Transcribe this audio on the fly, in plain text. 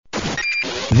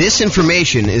This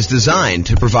information is designed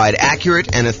to provide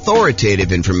accurate and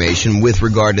authoritative information with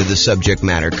regard to the subject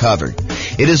matter covered.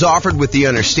 It is offered with the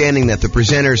understanding that the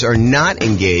presenters are not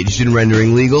engaged in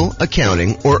rendering legal,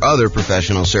 accounting, or other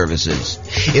professional services.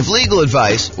 If legal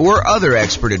advice or other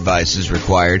expert advice is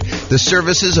required, the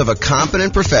services of a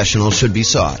competent professional should be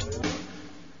sought.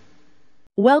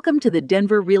 Welcome to the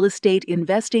Denver Real Estate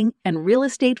Investing and Real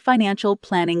Estate Financial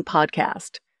Planning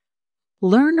Podcast.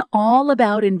 Learn all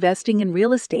about investing in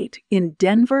real estate in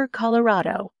Denver,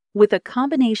 Colorado, with a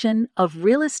combination of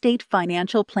real estate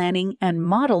financial planning and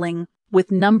modeling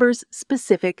with numbers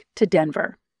specific to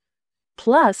Denver.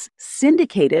 Plus,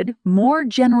 syndicated, more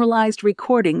generalized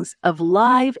recordings of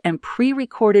live and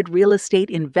pre-recorded real estate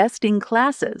investing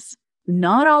classes,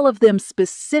 not all of them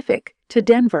specific to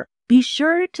Denver. Be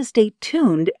sure to stay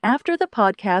tuned after the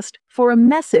podcast for a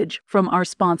message from our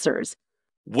sponsors.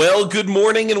 Well, good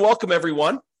morning and welcome,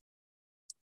 everyone.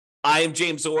 I am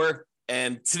James Orr,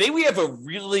 and today we have a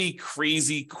really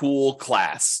crazy, cool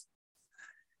class.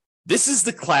 This is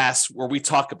the class where we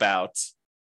talk about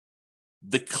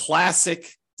the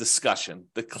classic discussion,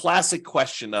 the classic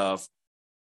question of,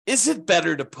 is it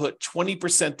better to put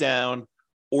 20% down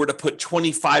or to put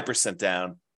 25%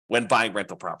 down when buying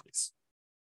rental properties?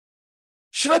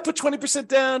 Should I put 20%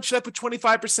 down? Should I put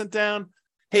 25% down?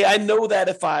 Hey, I know that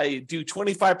if I do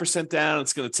 25% down,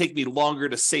 it's going to take me longer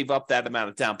to save up that amount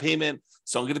of down payment.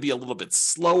 So I'm going to be a little bit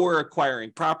slower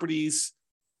acquiring properties.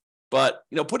 But,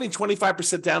 putting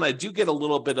 25% down, I do get a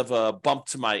little bit of a bump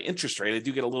to my interest rate. I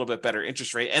do get a little bit better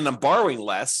interest rate, and I'm borrowing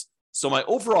less. So my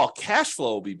overall cash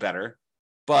flow will be better.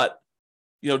 But,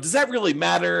 does that really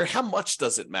matter? How much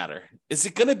does it matter? Is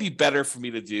it going to be better for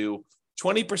me to do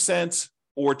 20%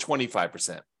 or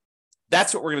 25%?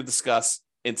 That's what we're going to discuss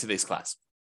in today's class.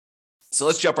 So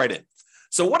let's jump right in.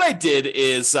 So what I did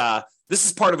is, this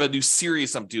is part of a new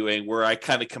series I'm doing where I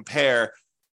kind of compare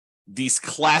these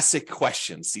classic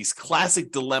questions, these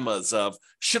classic dilemmas of,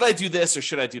 should I do this or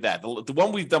should I do that? The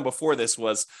one we've done before this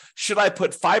was, should I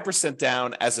put 5%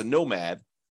 down as a nomad,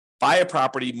 buy a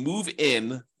property, move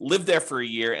in, live there for a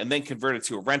year, and then convert it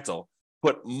to a rental,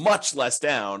 put much less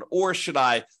down, or should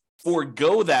I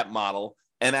forego that model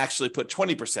and actually put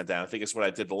 20% down? I think it's what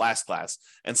I did the last class.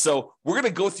 And so we're going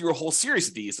to go through a whole series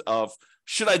of these of,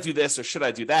 should I do this or should I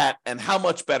do that? And how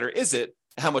much better is it?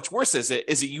 How much worse is it?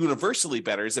 Is it universally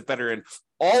better? Is it better in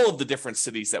all of the different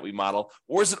cities that we model?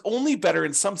 Or is it only better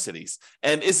in some cities?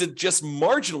 And is it just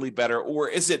marginally better? Or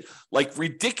is it like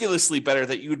ridiculously better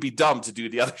that you would be dumb to do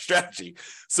the other strategy?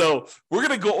 So we're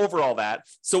going to go over all that.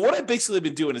 So what I've basically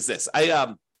been doing is this.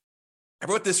 I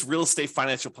wrote this real estate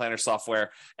financial planner software,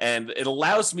 and it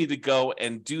allows me to go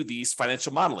and do these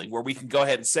financial modeling where we can go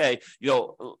ahead and say,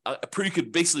 you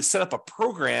could basically set up a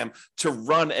program to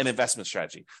run an investment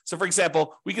strategy. So for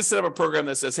example, we can set up a program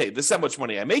that says, hey, this is how much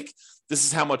money I make. This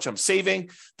is how much I'm saving.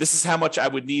 This is how much I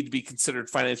would need to be considered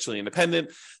financially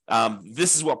independent.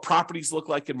 This is what properties look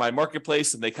like in my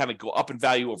marketplace, and they kind of go up in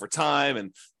value over time,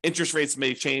 and interest rates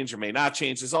may change or may not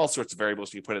change. There's all sorts of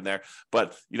variables you put in there,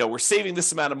 but we're saving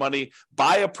this amount of money.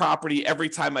 Buy a property every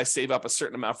time I save up a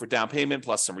certain amount for down payment,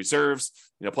 plus some reserves,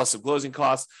 plus some closing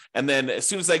costs. And then as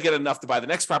soon as I get enough to buy the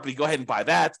next property, go ahead and buy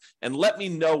that. And let me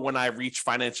know when I reach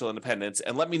financial independence,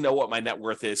 and let me know what my net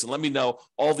worth is. And let me know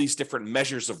all these different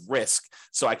measures of risk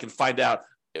so I can find out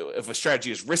if a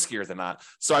strategy is riskier than not.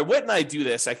 So I went and I do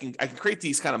this. I can create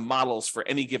these kind of models for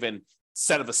any given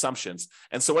set of assumptions.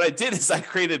 And so what I did is I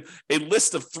created a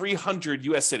list of 300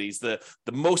 US cities, the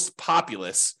most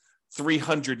populous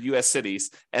 300 US cities.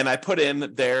 And I put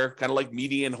in their kind of like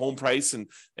median home price and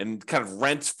kind of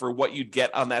rent for what you'd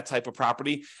get on that type of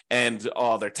property, and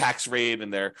their tax rate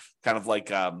and their kind of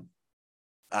like,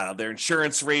 their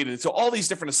insurance rate. And so all these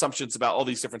different assumptions about all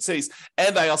these different cities.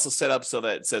 And I also set up so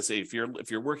that it says, hey, if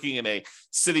you're working in a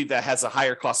city that has a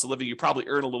higher cost of living, you probably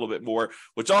earn a little bit more,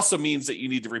 which also means that you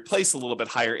need to replace a little bit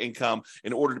higher income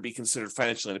in order to be considered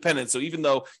financially independent. So even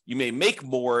though you may make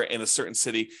more in a certain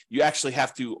city, you actually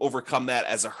have to overcome that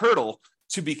as a hurdle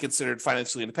to be considered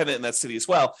financially independent in that city as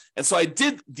well. And so I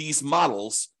did these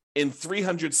models in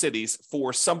 300 cities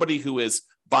for somebody who is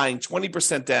buying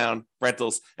 20% down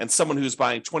rentals and someone who's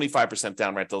buying 25%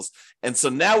 down rentals. And so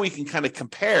now we can kind of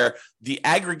compare the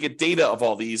aggregate data of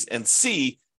all these and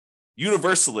see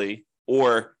universally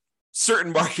or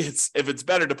certain markets if it's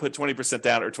better to put 20%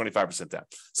 down or 25% down.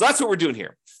 So that's what we're doing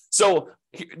here. So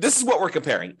this is what we're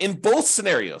comparing. In both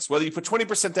scenarios, whether you put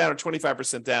 20% down or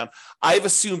 25% down, I've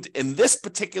assumed in this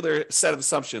particular set of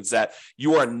assumptions that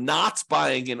you are not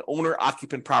buying an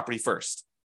owner-occupant property first.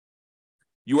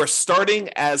 You are starting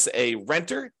as a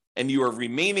renter and you are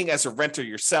remaining as a renter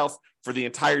yourself for the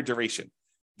entire duration.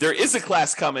 There is a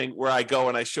class coming where I go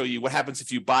and I show you what happens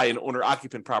if you buy an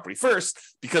owner-occupant property first,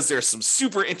 because there are some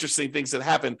super interesting things that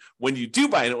happen when you do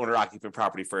buy an owner-occupant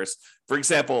property first. For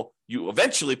example, you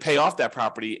eventually pay off that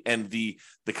property, and the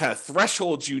kind of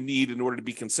thresholds you need in order to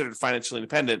be considered financially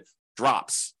independent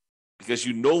drops, because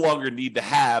you no longer need to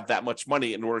have that much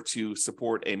money in order to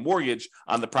support a mortgage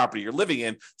on the property you're living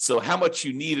in. So how much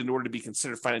you need in order to be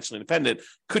considered financially independent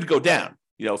could go down.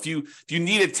 If you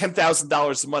needed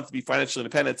 $10,000 a month to be financially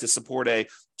independent to support a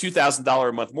 $2,000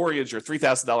 a month mortgage or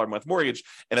 $3,000 a month mortgage,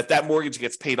 and if that mortgage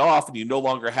gets paid off and you no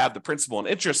longer have the principal and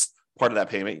interest part of that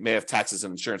payment, you may have taxes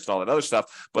and insurance and all that other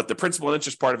stuff, but the principal and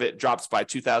interest part of it drops by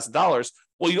 $2,000.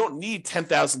 Well, you don't need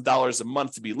 $10,000 a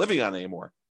month to be living on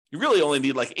anymore. You really only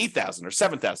need like $8,000 or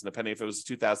 $7,000, depending if it was a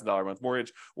 $2,000 a month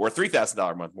mortgage or a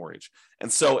 $3,000 a month mortgage.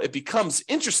 And so it becomes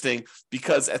interesting,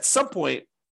 because at some point,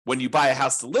 when you buy a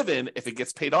house to live in, if it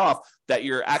gets paid off, that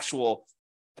your actual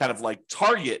kind of like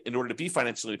target in order to be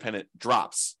financially independent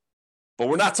drops. But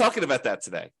we're not talking about that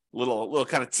today. Little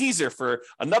kind of teaser for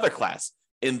another class.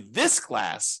 In this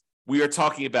class, we are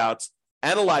talking about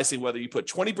analyzing whether you put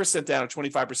 20% down or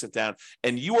 25% down,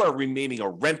 and you are remaining a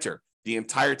renter the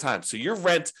entire time. So your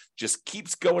rent just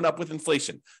keeps going up with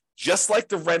inflation, just like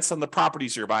the rents on the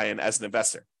properties you're buying as an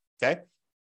investor. Okay.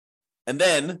 And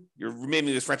then you're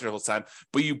remaining this renter the whole time,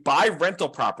 but you buy rental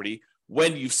property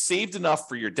when you've saved enough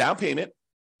for your down payment,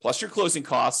 plus your closing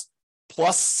costs,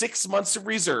 plus 6 months of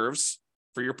reserves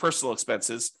for your personal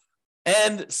expenses,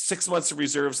 and 6 months of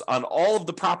reserves on all of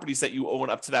the properties that you own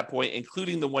up to that point,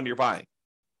 including the one you're buying.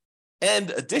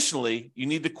 And additionally, you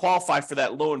need to qualify for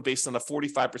that loan based on a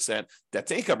 45% debt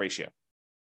to income ratio.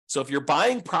 So if you're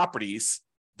buying properties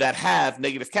that have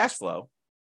negative cash flow,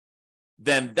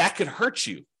 then that could hurt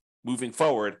you moving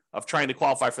forward of trying to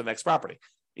qualify for the next property.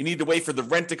 You need to wait for the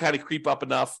rent to kind of creep up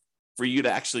enough for you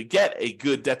to actually get a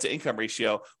good debt to income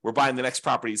ratio where buying the next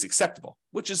property is acceptable,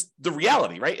 which is the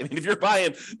reality, right? I mean, if you're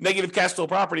buying negative cash flow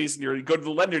properties and you go to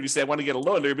the lender and you say, I want to get a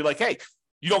loan, they'll be like, hey,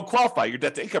 you don't qualify. Your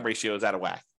debt to income ratio is out of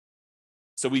whack.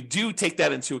 So we do take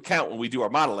that into account when we do our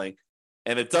modeling.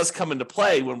 And it does come into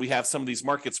play when we have some of these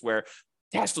markets where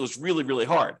cash flow is really, really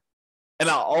hard. And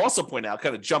I'll also point out,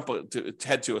 kind of jump to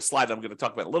head to a slide I'm going to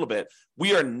talk about in a little bit,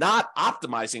 we are not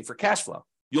optimizing for cash flow.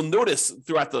 You'll notice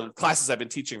throughout the classes I've been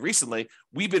teaching recently,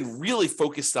 we've been really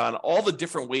focused on all the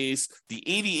different ways, the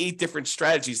 88 different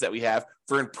strategies that we have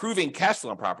for improving cash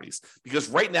flow on properties. Because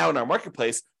right now in our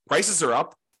marketplace, prices are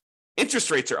up,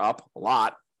 interest rates are up a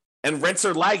lot, and rents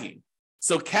are lagging.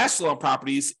 So cash flow on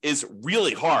properties is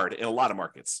really hard in a lot of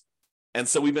markets. And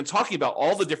so we've been talking about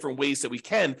all the different ways that we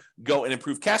can go and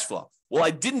improve cash flow. Well, I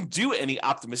didn't do any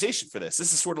optimization for this.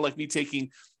 This is sort of like me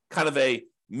taking kind of a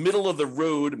middle of the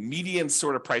road, median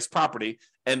sort of price property.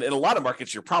 And in a lot of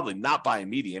markets, you're probably not buying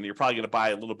median. You're probably going to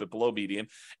buy a little bit below median.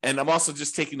 And I'm also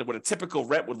just taking what a typical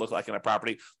rent would look like in a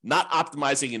property, not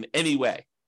optimizing in any way.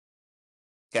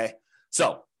 Okay.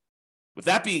 So with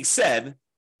that being said,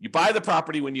 you buy the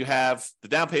property when you have the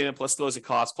down payment plus closing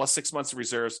costs, plus 6 months of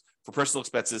reserves for personal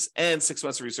expenses, and 6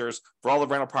 months of reserves for all the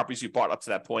rental properties you bought up to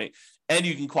that point. And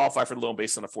you can qualify for the loan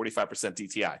based on a 45%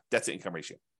 DTI, debt to income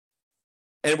ratio.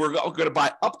 And we're going to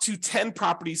buy up to 10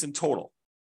 properties in total.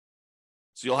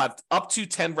 So you'll have up to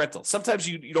 10 rentals. Sometimes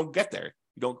you don't get there.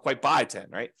 You don't quite buy 10,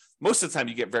 right? Most of the time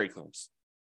you get very close.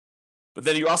 But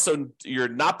then you're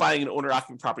not buying an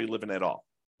owner-occupant property living at all.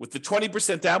 With the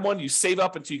 20% down one, you save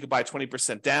up until you can buy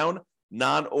 20% down,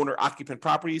 non-owner occupant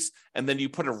properties, and then you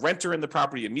put a renter in the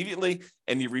property immediately,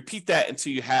 and you repeat that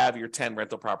until you have your 10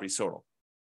 rental properties total,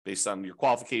 based on your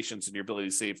qualifications and your ability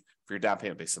to save for your down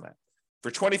payment based on that.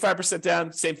 For 25%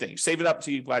 down, same thing. You save it up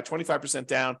until you buy 25%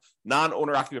 down,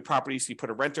 non-owner occupant properties, you put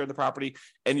a renter in the property,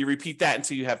 and you repeat that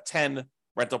until you have 10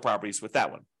 rental properties with that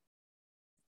one.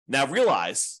 Now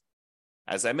realize,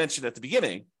 as I mentioned at the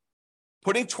beginning,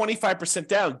 putting 25%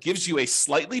 down gives you a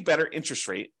slightly better interest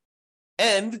rate.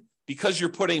 And because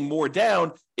you're putting more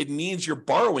down, it means you're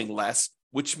borrowing less,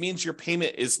 which means your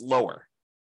payment is lower.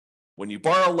 When you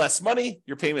borrow less money,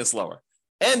 your payment is lower.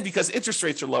 And because interest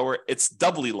rates are lower, it's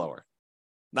doubly lower.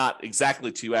 Not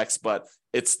exactly 2x, but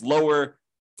it's lower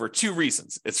for two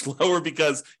reasons. It's lower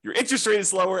because your interest rate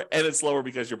is lower, and it's lower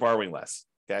because you're borrowing less.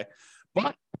 Okay.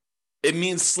 But it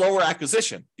means slower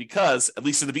acquisition because, at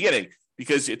least in the beginning,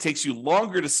 because it takes you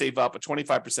longer to save up a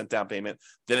 25% down payment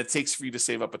than it takes for you to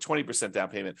save up a 20% down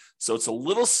payment. So it's a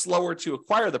little slower to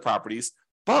acquire the properties,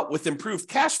 but with improved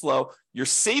cash flow, your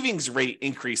savings rate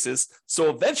increases. So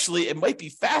eventually it might be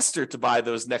faster to buy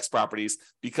those next properties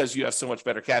because you have so much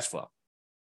better cash flow.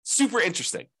 Super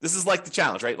interesting. This is like the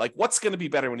challenge, right? Like, what's going to be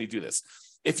better when you do this?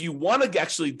 If you want to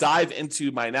actually dive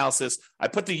into my analysis, I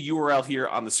put the URL here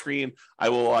on the screen. I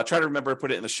will try to remember to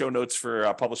put it in the show notes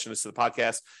for publishing this to the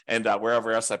podcast and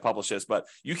wherever else I publish this. But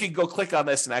you can go click on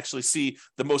this and actually see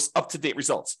the most up-to-date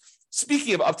results.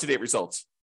 Speaking of up-to-date results,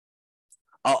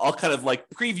 I'll kind of like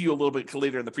preview a little bit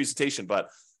later in the presentation. But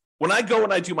when I go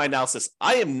and I do my analysis,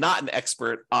 I am not an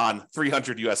expert on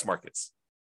 300 U.S. markets,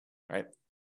 right?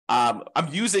 I'm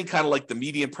using kind of like the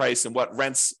median price and what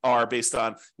rents are based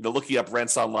on, looking up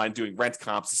rents online, doing rent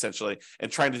comps essentially, and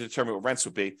trying to determine what rents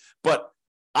would be. But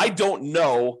I don't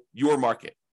know your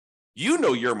market. You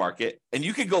know your market, and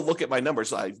you can go look at my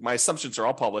numbers. My assumptions are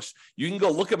all published. You can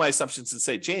go look at my assumptions and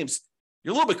say, James,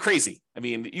 you're a little bit crazy. I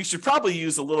mean, you should probably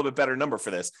use a little bit better number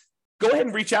for this. Go ahead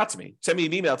and reach out to me. Send me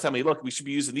an email. Tell me, look, we should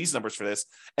be using these numbers for this.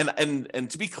 And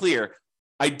to be clear,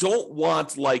 I don't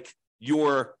want like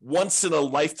your once in a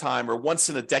lifetime or once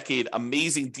in a decade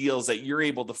amazing deals that you're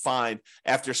able to find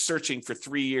after searching for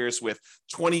 3 years with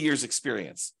 20 years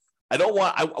experience.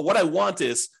 What I want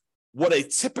is what a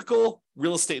typical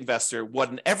real estate investor, what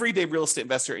an everyday real estate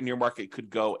investor in your market could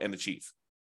go and achieve,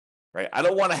 right? I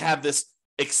don't want to have this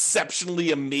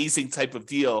exceptionally amazing type of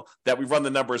deal that we run the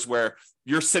numbers where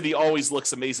your city always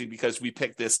looks amazing because we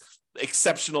picked this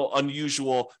exceptional,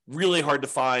 unusual, really hard to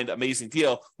find, amazing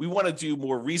deal. We want to do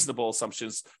more reasonable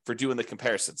assumptions for doing the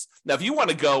comparisons. Now, if you want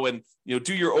to go and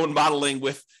do your own modeling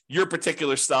with your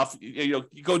particular stuff, you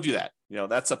go do that.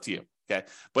 That's up to you. Okay.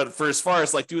 But for as far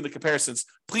as like doing the comparisons,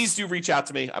 please do reach out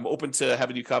to me. I'm open to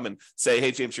having you come and say,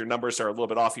 hey, James, your numbers are a little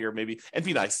bit off here, maybe, and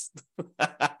be nice.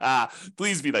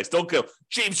 Please be nice. Don't go,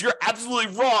 James, you're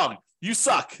absolutely wrong. You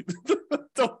suck.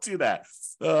 Don't do that.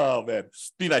 Oh, man.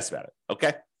 Be nice about it.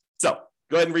 Okay. So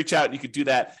go ahead and reach out. You could do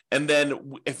that. And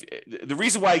then if the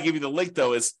reason why I gave you the link,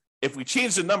 though, is if we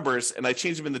change the numbers and I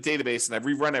change them in the database and I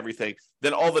rerun everything,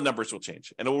 then all the numbers will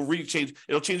change. And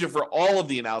it'll change it for all of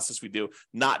the analysis we do,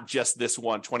 not just this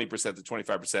one, 20% to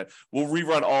 25%. We'll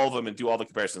rerun all of them and do all the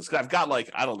comparisons. Because I've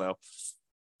got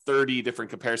 30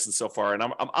 different comparisons so far, and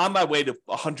I'm on my way to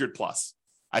 100 plus.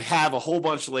 I have a whole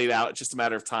bunch laid out. It's just a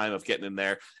matter of time of getting in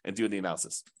there and doing the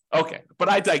analysis. Okay, but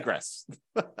I digress.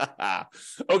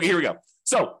 Okay, here we go.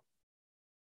 So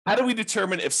how do we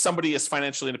determine if somebody is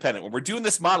financially independent? When we're doing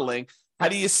this modeling, how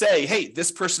do you say, hey,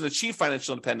 this person achieved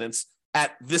financial independence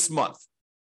at this month?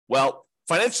 Well,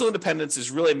 financial independence is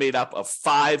really made up of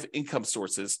 5 income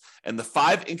sources, and the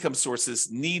 5 income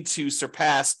sources need to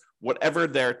surpass whatever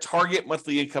their target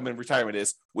monthly income in retirement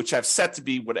is, which I've set to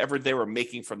be whatever they were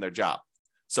making from their job.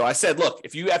 So I said, look,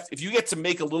 if you get to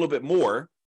make a little bit more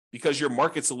because your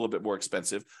market's a little bit more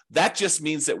expensive, that just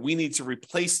means that we need to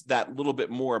replace that little bit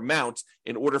more amount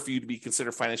in order for you to be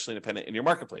considered financially independent in your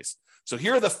marketplace. So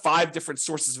here are the 5 different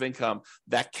sources of income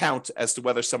that count as to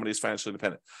whether somebody is financially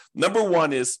independent. Number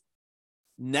 1 is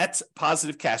net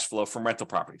positive cash flow from rental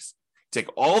properties. Take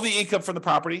all the income from the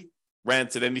property,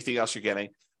 rent, and anything else you're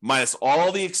getting, minus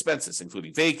all the expenses,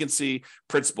 including vacancy,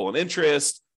 principal and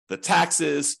interest, the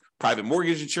taxes, private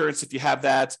mortgage insurance if you have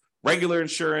that, regular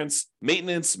insurance,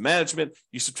 maintenance, management.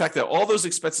 You subtract out all those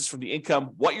expenses from the income.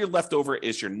 What you're left over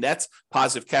is your net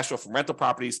positive cash flow from rental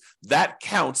properties. That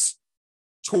counts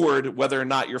toward whether or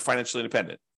not you're financially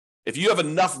independent. If you have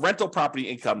enough rental property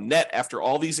income net after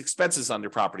all these expenses on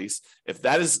your properties, if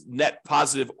that is net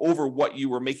positive over what you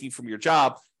were making from your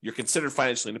job, you're considered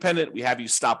financially independent. We have you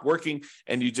stop working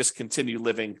and you just continue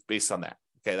living based on that.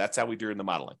 Okay, that's how we do it in the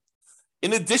modeling.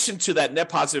 In addition to that net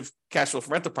positive cash flow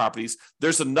from rental properties,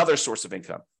 there's another source of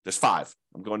income. There's 5.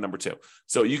 I'm going number 2.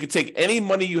 So you can take any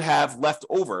money you have left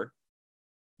over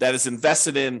that is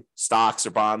invested in stocks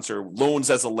or bonds or loans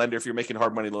as a lender, if you're making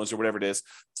hard money loans or whatever it is,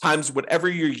 times whatever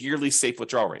your yearly safe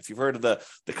withdrawal rate. If you've heard of the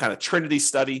kind of Trinity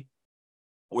study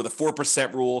or the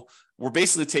 4% rule, we're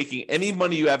basically taking any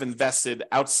money you have invested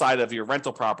outside of your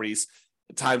rental properties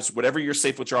times whatever your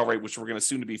safe withdrawal rate, which we're going to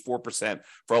assume to be 4%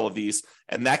 for all of these.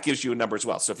 And that gives you a number as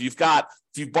well. So if you've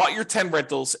bought your 10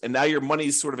 rentals and now your money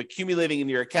is sort of accumulating in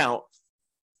your account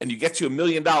and you get to $1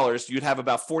 million, you'd have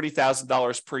about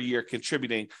 $40,000 per year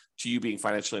contributing to you being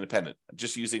financially independent.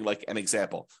 Just using like an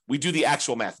example. We do the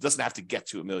actual math. It doesn't have to get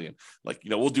to $1 million.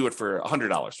 We'll do it for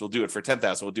 $100. We'll do it for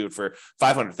 $10,000. We'll do it for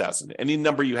 $500,000. Any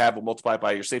number you have, we'll multiply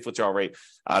by your safe withdrawal rate,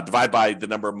 divide by the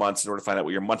number of months in order to find out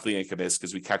what your monthly income is,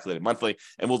 because we calculate it monthly,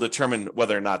 and we'll determine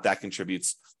whether or not that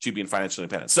contributes to being financially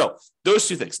independent. So those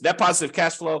 2 things, net positive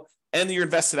cash flow and your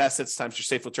invested assets times your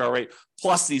safe withdrawal rate,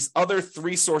 plus these other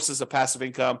 3 sources of passive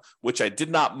income, which I did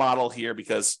not model here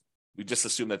because we just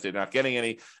assume that they're not getting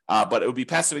any, but it would be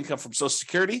passive income from Social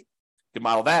Security, You can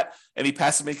model that. Any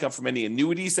passive income from any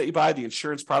annuities that you buy, the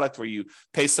insurance product where you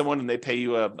pay someone and they pay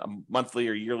you a monthly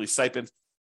or yearly stipend,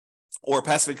 or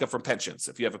passive income from pensions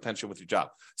if you have a pension with your job.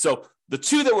 So the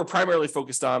two that we're primarily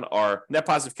focused on are net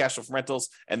positive cash flow from rentals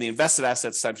and the invested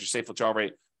assets times your safe withdrawal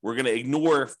rate. We're going to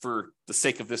ignore, for the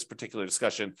sake of this particular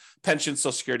discussion, pensions,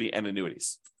 Social Security, and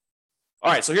annuities.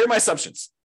 All right, so here are my assumptions.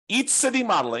 Each city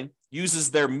modeling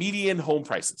uses their median home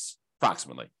prices,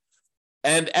 approximately,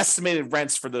 and estimated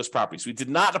rents for those properties. We did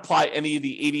not apply any of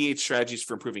the 88 strategies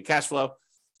for improving cash flow.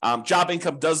 Job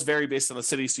income does vary based on the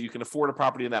city, so you can afford a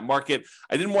property in that market.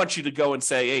 I didn't want you to go and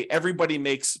say, hey, everybody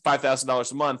makes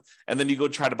 $5,000 a month, and then you go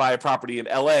try to buy a property in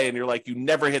LA, and you're like, you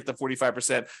never hit the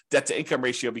 45% debt to income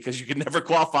ratio because you can never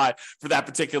qualify for that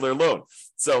particular loan.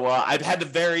 So I've had to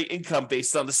vary income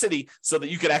based on the city so that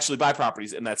you could actually buy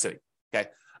properties in that city, okay?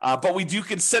 But we do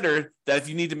consider that if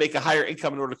you need to make a higher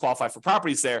income in order to qualify for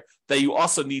properties there, that you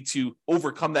also need to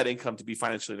overcome that income to be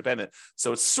financially independent.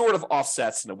 So it sort of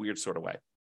offsets in a weird sort of way.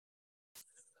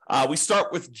 We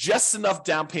start with just enough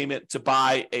down payment to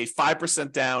buy a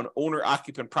 5% down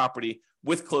owner-occupant property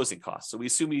with closing costs. So we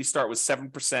assume you start with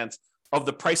 7% of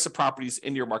the price of properties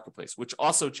in your marketplace, which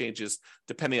also changes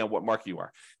depending on what market you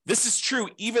are. This is true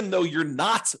even though you're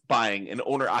not buying an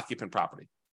owner-occupant property,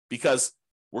 because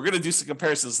we're going to do some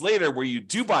comparisons later where you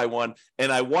do buy one,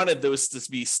 and I wanted those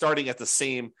to be starting at the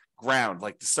same ground,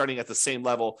 like starting at the same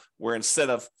level, where instead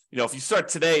of, if you start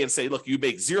today and say, look, you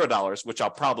make $0, which I'll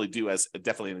probably do as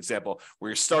definitely an example, where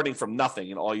you're starting from nothing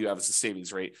and all you have is a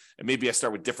savings rate, and maybe I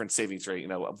start with different savings rate,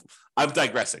 I'm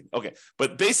digressing. Okay.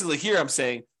 But basically here I'm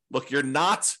saying, look, you're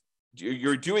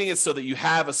doing it so that you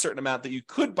have a certain amount that you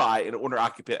could buy an owner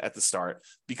occupant at the start,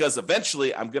 because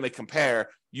eventually I'm going to compare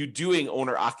you doing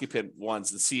owner occupant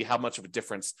ones and see how much of a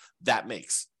difference that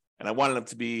makes. And I wanted them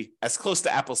to be as close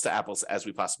to apples as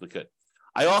we possibly could.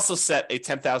 I also set a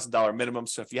 $10,000 minimum.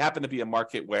 So if you happen to be a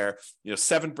market where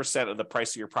 7% of the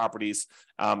price of your properties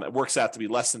it works out to be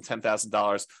less than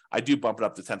 $10,000, I do bump it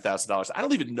up to $10,000. I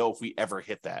don't even know if we ever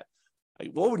hit that.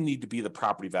 What would need to be the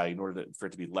property value in order for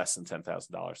it to be less than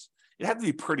 $10,000? It had to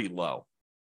be pretty low.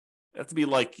 It had to be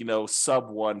like sub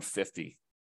 150.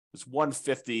 It's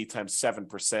 150 times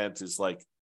 7% is like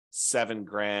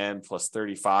 $7,000 plus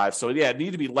 35. So yeah, it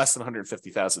needed to be less than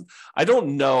 150,000. I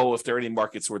don't know if there are any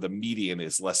markets where the median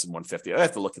is less than 150. I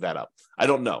have to look that up. I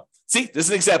don't know. See, this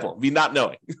is an example of me not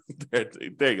knowing. There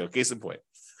you go. Case in point.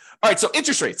 All right. So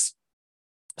interest rates.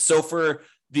 So for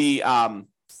the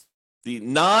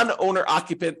non-owner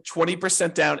occupant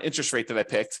 20% down interest rate that I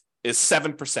picked is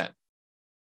 7%.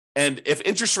 And if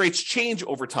interest rates change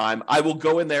over time, I will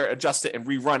go in there, adjust it, and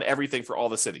rerun everything for all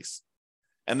the cities.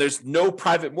 And there's no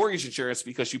private mortgage insurance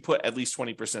because you put at least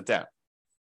 20% down.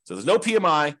 So there's no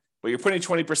PMI, but you're putting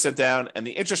 20% down, and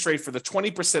the interest rate for the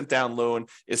 20% down loan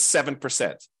is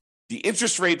 7%. The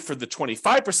interest rate for the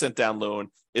 25% down loan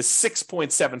is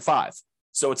 6.75.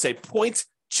 So it's a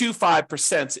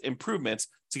 0.25% improvement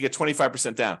to get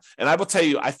 25% down. And I will tell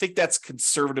you, I think that's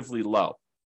conservatively low.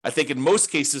 I think in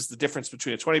most cases, the difference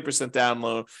between a 20% down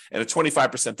loan and a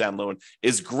 25% down loan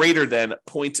is greater than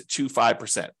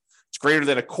 0.25%. It's greater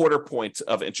than a quarter point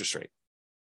of interest rate.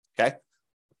 Okay.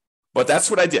 But that's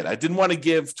what I did. I didn't want to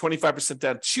give 25%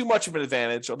 down too much of an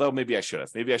advantage, although maybe I should have.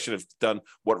 Maybe I should have done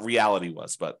what reality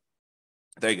was, but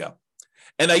there you go.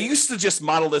 And I used to just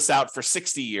model this out for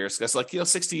 60 years. Because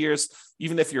 60 years,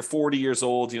 even if you're 40 years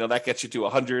old, that gets you to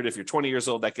 100. If you're 20 years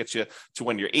old, that gets you to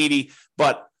when you're 80.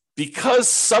 But because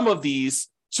some of these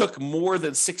took more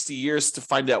than 60 years to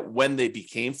find out when they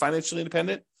became financially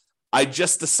independent, I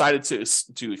just decided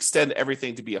to extend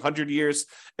everything to be 100 years.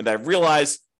 And I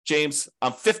realized, James,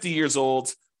 I'm 50 years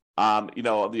old.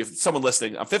 If someone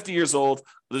listening, I'm 50 years old.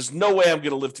 There's no way I'm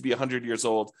going to live to be 100 years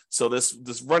old. So this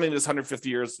running this 150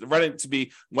 years, running to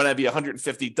be when I be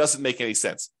 150 doesn't make any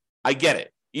sense. I get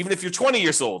it. Even if you're 20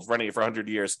 years old, running it for 100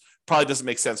 years probably doesn't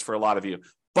make sense for a lot of you.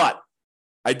 But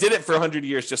I did it for 100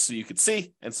 years just so you could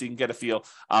see and so you can get a feel.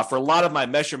 For a lot of my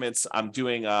measurements, I'm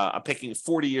picking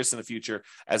 40 years in the future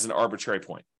as an arbitrary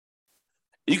point.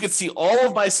 You can see all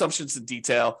of my assumptions in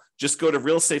detail. Just go to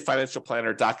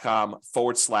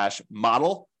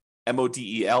realestatefinancialplanner.com/model,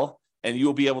 MODEL, and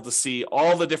you'll be able to see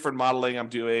all the different modeling I'm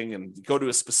doing and go to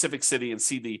a specific city and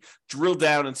see the drill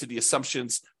down into the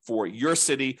assumptions for your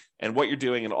city and what you're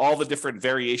doing and all the different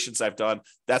variations I've done.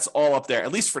 That's all up there,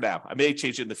 at least for now. I may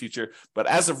change it in the future, but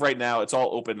as of right now, it's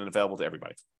all open and available to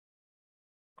everybody.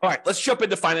 All right, let's jump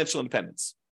into financial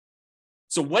independence.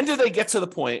 So when do they get to the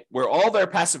point where all their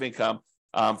passive income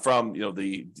from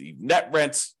the net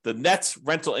rent, the net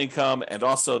rental income, and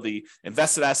also the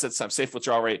invested assets times safe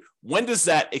withdrawal rate, when does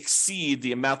that exceed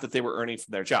the amount that they were earning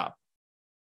from their job?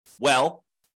 Well,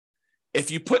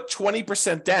 if you put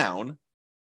 20% down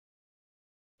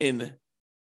in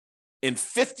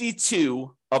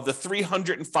 52 of the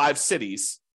 305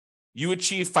 cities, you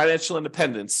achieve financial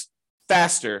independence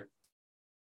faster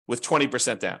with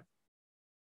 20% down.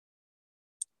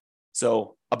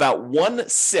 So about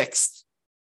 1/6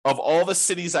 of all the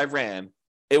cities I ran,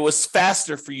 it was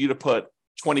faster for you to put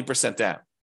 20% down.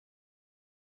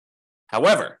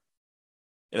 However,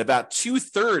 in about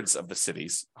 2/3 of the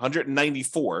cities,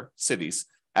 194 cities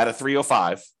out of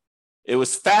 305, it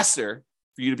was faster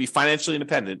for you to be financially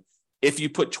independent if you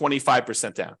put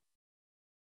 25% down.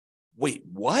 Wait,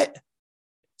 what?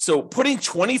 So putting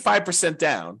 25%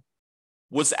 down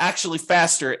was actually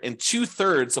faster in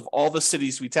 2/3 of all the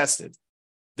cities we tested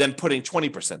than putting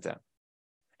 20% down.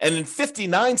 And in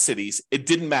 59 cities, it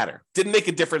didn't matter. Didn't make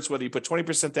a difference whether you put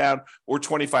 20% down or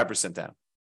 25% down.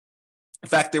 In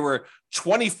fact, there were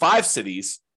 25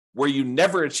 cities where you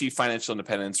never achieved financial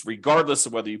independence, regardless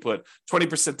of whether you put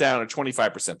 20% down or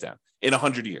 25% down in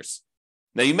 100 years.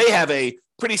 Now, you may have a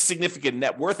pretty significant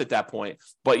net worth at that point,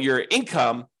 but your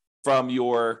income from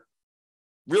your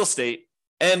real estate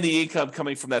and the income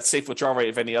coming from that safe withdrawal rate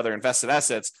of any other invested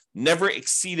assets never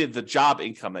exceeded the job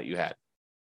income that you had.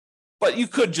 But you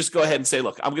could just go ahead and say,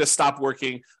 look, I'm going to stop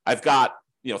working. I've got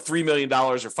 $3 million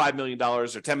or $5 million or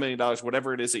 $10 million,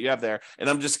 whatever it is that you have there, and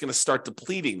I'm just going to start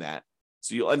depleting that.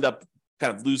 So you'll end up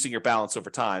kind of losing your balance over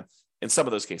time in some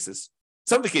of those cases.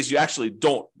 Some of the cases you actually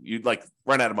don't, you'd like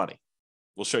run out of money.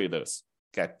 We'll show you those.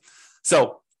 Okay.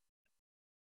 So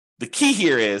the key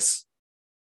here is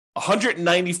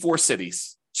 194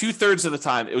 cities, 2/3 of the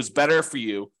time, it was better for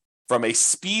you from a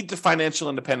speed to financial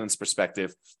independence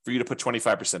perspective for you to put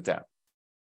 25% down.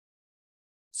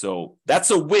 So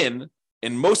that's a win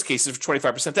in most cases for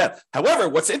 25% down. However,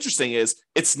 what's interesting is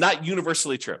it's not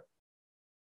universally true.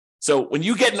 So when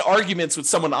you get in arguments with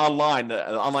someone online,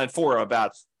 an online forum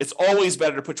about it's always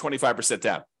better to put 25%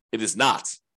 down, it is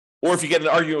not. Or if you get in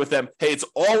an argument with them, hey, it's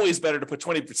always better to put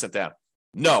 20% down.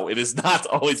 No, it is not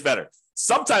always better.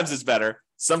 Sometimes it's better,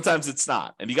 sometimes it's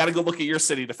not. And you got to go look at your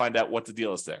city to find out what the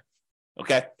deal is there.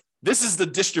 Okay? This is the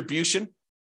distribution.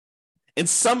 In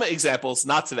some examples,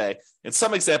 not today, in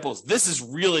some examples, this is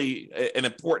really an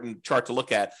important chart to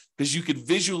look at because you could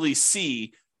visually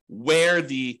see where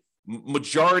the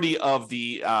majority of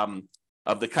the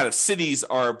kind of cities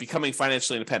are becoming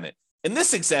financially independent. In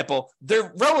this example,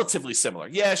 they're relatively similar.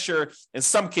 Yeah, sure. In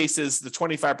some cases, the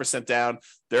 25% down,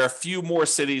 there are a few more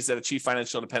cities that achieve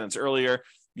financial independence earlier.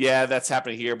 Yeah, that's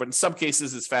happening here. But in some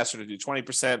cases, it's faster to do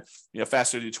 20%,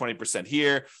 faster to do 20%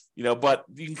 here, but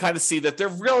you can kind of see that they're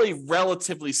really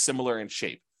relatively similar in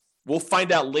shape. We'll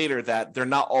find out later that they're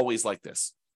not always like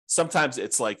this. Sometimes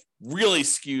it's like really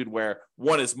skewed where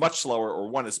one is much slower or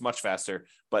one is much faster.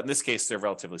 But in this case, they're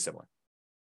relatively similar.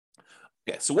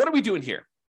 Okay, so what are we doing here?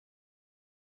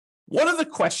 One of the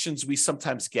questions we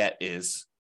sometimes get is,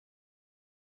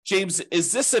 James,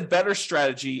 is this a better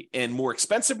strategy in more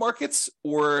expensive markets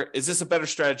or is this a better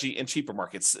strategy in cheaper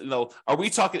markets? Are we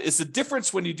talking, is the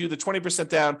difference when you do the 20%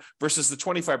 down versus the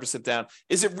 25% down,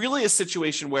 is it really a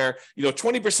situation where,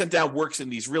 20% down works in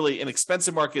these really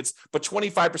inexpensive markets, but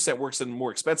 25% works in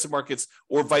more expensive markets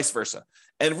or vice versa?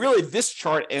 And really this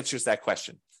chart answers that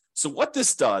question. So what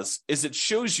this does is it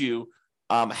shows you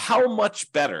how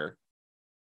much better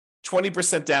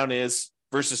 20% down is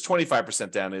versus 25%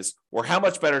 down is, or how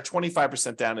much better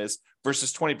 25% down is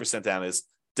versus 20% down is,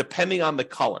 depending on the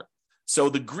color. So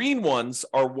the green ones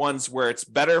are ones where it's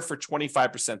better for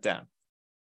 25% down.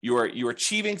 You're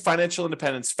achieving financial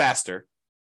independence faster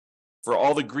for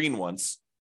all the green ones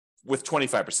with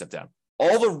 25% down.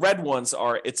 All the red ones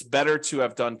are it's better to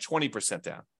have done 20%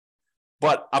 down.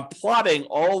 But I'm plotting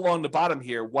all along the bottom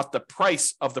here what the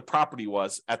price of the property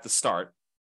was at the start.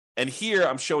 And here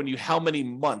I'm showing you how many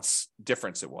months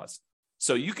difference it was.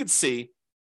 So you can see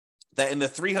that in the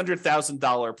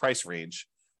 $300,000 price range,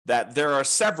 that there are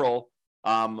several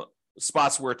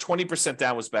spots where 20%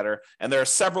 down was better, and there are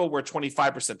several where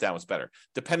 25% down was better,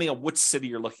 depending on which city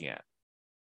you're looking at.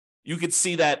 You can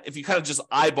see that if you kind of just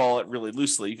eyeball it really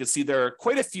loosely, you can see there are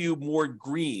quite a few more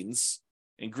greens,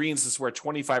 and greens is where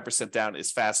 25% down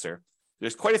is faster.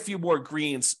 There's quite a few more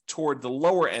greens toward the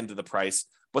lower end of the price,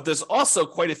 but there's also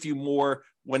quite a few more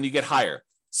when you get higher.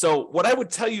 So what I would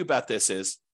tell you about this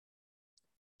is,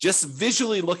 just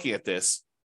visually looking at this,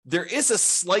 there is a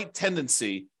slight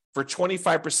tendency for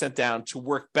 25% down to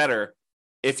work better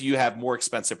if you have more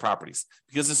expensive properties,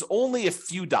 because there's only a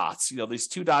few dots, these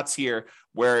two dots here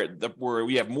where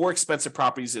we have more expensive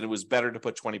properties and it was better to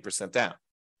put 20% down.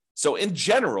 So in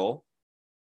general,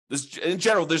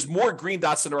 there's more green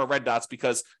dots than there are red dots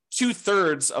because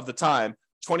 2/3 of the time,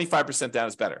 25% down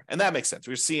is better. And that makes sense.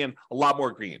 We're seeing a lot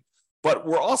more green. But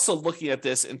we're also looking at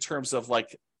this in terms of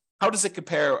like, how does it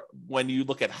compare when you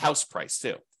look at house price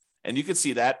too? And you can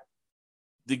see that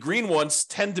the green ones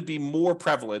tend to be more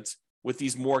prevalent with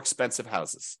these more expensive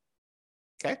houses.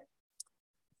 Okay.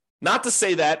 Not to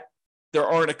say that there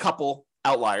aren't a couple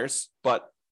outliers,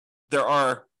 but there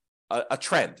are a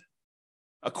trend,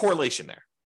 a correlation there.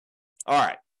 All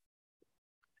right.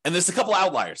 And there's a couple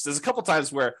outliers. There's a couple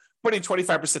times where putting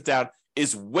 25% down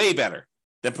is way better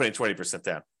than putting 20%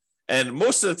 down. And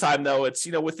most of the time, though, it's,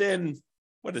 within,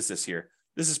 what is this here?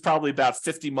 This is probably about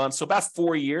 50 months, so about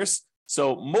 4 years.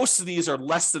 So most of these are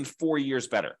less than 4 years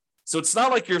better. So it's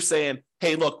not like you're saying,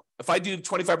 hey, look, if I do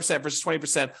 25% versus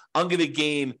 20%, I'm going to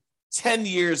gain 10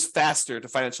 years faster to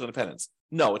financial independence.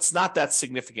 No, it's not that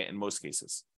significant in most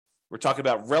cases. We're talking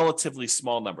about relatively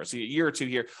small numbers, a year or two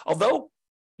here. Although,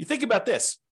 you think about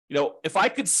this, if I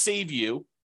could save you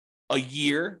a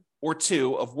year or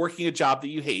two of working a job that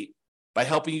you hate by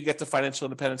helping you get to financial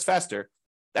independence faster,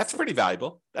 that's pretty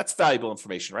valuable. That's valuable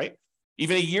information, right?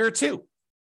 Even a year or two,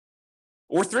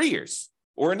 or 3 years,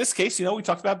 or in this case, we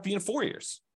talked about being 4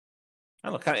 years. I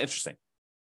don't know, kind of interesting.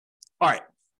 All right,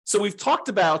 so we've talked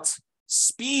about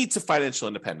speed to financial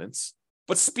independence,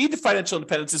 but speed to financial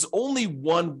independence is only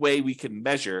one way we can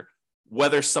measure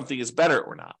whether something is better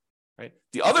or not, right?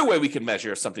 The other way we can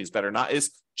measure if something's better or not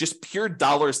is just pure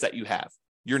dollars that you have,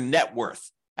 your net worth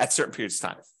at certain periods of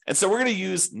time. And so we're going to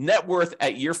use net worth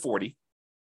at year 40,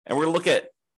 and we're going to look at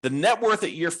the net worth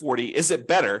at year 40. Is it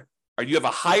better, or do you have a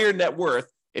higher net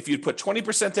worth if you put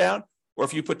 20% down or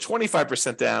if you put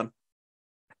 25% down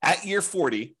at year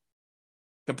 40,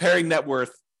 comparing net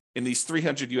worth in these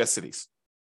 300 US cities?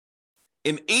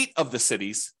 In 8 of the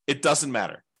cities, it doesn't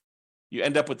matter. You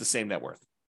end up with the same net worth,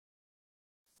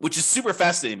 which is super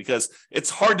fascinating because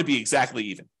it's hard to be exactly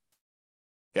even.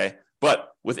 Okay. But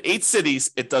with 8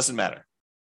 cities, it doesn't matter.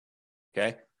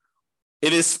 Okay.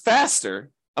 It is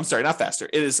faster. I'm sorry, not faster.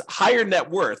 It is higher net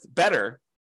worth, better.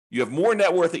 You have more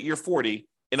net worth at year 40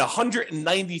 in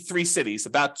 193 cities,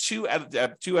 about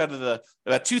about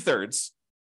 2/3,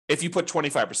 if you put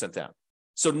 25% down.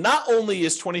 So not only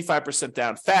is 25%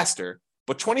 down faster,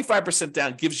 but 25%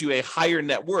 down gives you a higher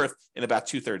net worth in about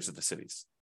 2/3 of the cities.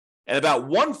 And about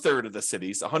 1/3 of the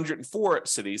cities, 104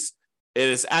 cities, it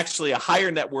is actually a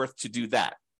higher net worth to do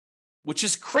that, which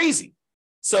is crazy.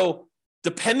 So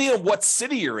depending on what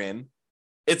city you're in,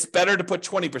 it's better to put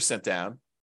 20% down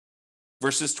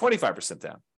versus 25%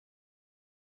 down.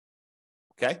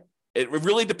 Okay? It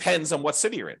really depends on what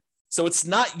city you're in. So it's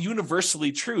not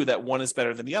universally true that one is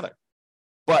better than the other.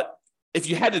 But if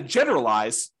you had to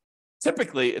generalize,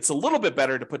 typically it's a little bit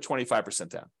better to put 25%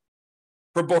 down.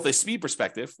 From both a speed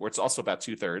perspective, where it's also about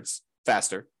 2/3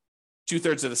 faster,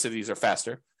 2/3 of the cities are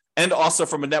faster, and also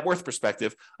from a net worth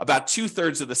perspective, about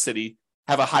 2/3 of the city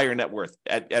have a higher net worth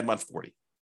at month 40.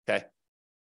 Okay.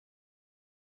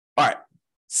 All right.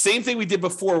 Same thing we did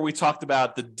before. We talked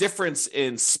about the difference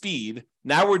in speed.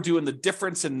 Now we're doing the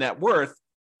difference in net worth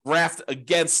graphed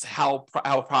against how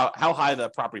high the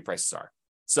property prices are.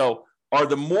 So are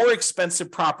the more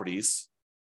expensive properties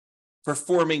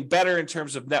performing better in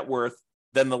terms of net worth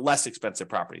than the less expensive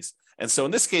properties? And so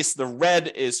in this case, the red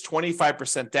is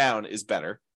 25% down is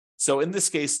better. So in this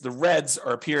case, the reds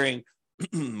are appearing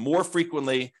more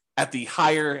frequently at the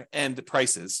higher end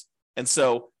prices. And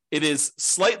so it is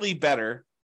slightly better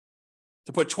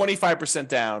to put 25%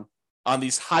 down on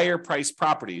these higher priced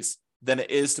properties than it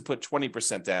is to put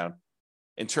 20% down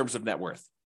in terms of net worth.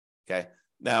 Okay.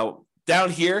 Now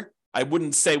down here, I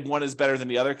wouldn't say one is better than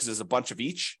the other because there's a bunch of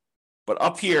each, but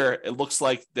up here, it looks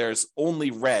like there's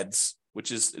only reds,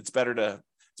 which is, it's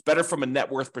better from a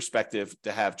net worth perspective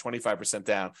to have 25%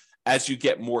 down as you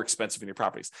get more expensive in your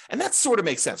properties. And that sort of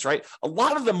makes sense, right? A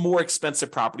lot of the more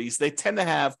expensive properties, they tend to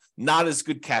have not as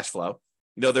good cash flow.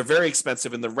 They're very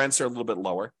expensive and the rents are a little bit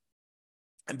lower.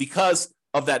 And because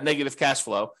of that negative cash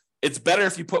flow, it's better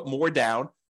if you put more down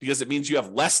because it means you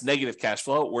have less negative cash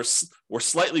flow or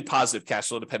slightly positive cash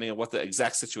flow, depending on what the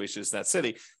exact situation is in that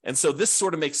city. And so this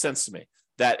sort of makes sense to me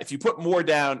that if you put more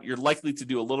down, you're likely to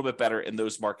do a little bit better in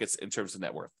those markets in terms of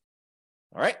net worth.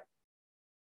 All right.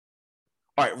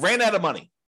 All right. Ran out of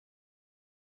money.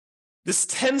 This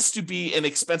tends to be in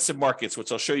expensive markets,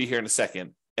 which I'll show you here in a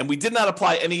second. And we did not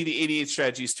apply any of the 88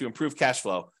 strategies to improve cash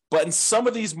flow. But in some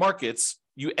of these markets,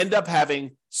 you end up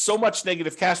having so much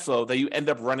negative cash flow that you end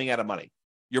up running out of money.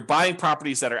 You're buying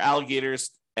properties that are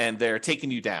alligators and they're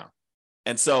taking you down.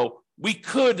 And so we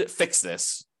could fix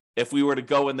this if we were to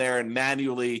go in there and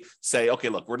manually say, okay,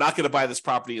 look, we're not going to buy this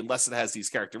property unless it has these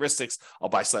characteristics. I'll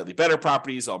buy slightly better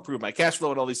properties. I'll improve my cash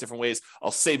flow in all these different ways.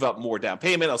 I'll save up more down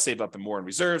payment. I'll save up more in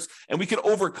reserves. And we could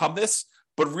overcome this,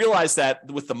 but realize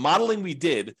that with the modeling we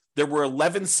did, there were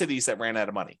 11 cities that ran out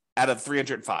of money out of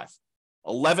 305.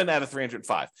 11 out of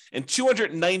 305. In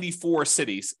 294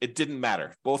 cities, it didn't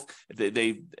matter.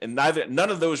 None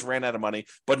of those ran out of money,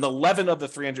 but in 11 of the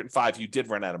 305, you did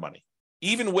run out of money.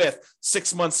 Even with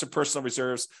 6 months of personal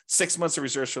reserves, 6 months of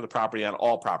reserves for the property on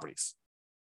all properties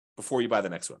before you buy the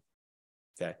next one.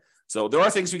 Okay. So there are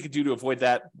things we could do to avoid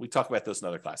that. We talk about those in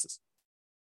other classes.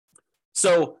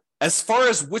 So as far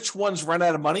as which ones run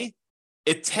out of money,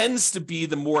 it tends to be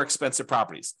the more expensive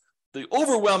properties. The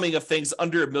overwhelming of things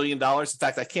under $1 million. In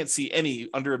fact, I can't see any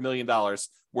under $1 million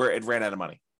where it ran out of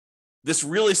money. This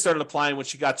really started applying when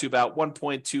she got to about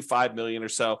 1.25 million or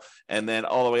so, and then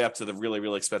all the way up to the really,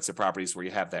 really expensive properties where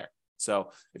you have there. So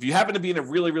if you happen to be in a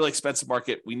really, really expensive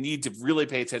market, we need to really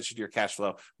pay attention to your cash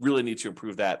flow, really need to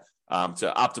improve that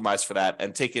to optimize for that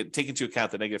and take into account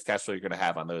the negative cash flow you're going to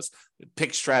have on those.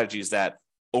 Pick strategies that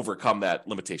overcome that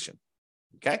limitation.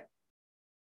 Okay?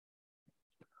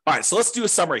 All right, so let's do a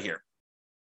summary here.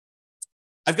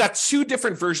 I've got two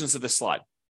different versions of this slide.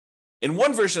 In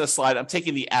one version of the slide, I'm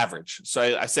taking the average. So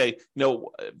I say,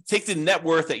 take the net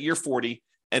worth at year 40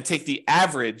 and take the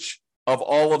average of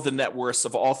all of the net worths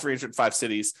of all 305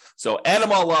 cities. So add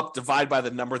them all up, divide by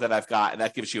the number that I've got, and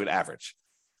that gives you an average.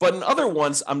 But in other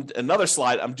ones, another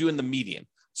slide, I'm doing the median.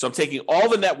 So I'm taking all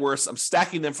the net worths, I'm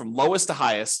stacking them from lowest to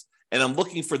highest, and I'm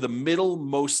looking for the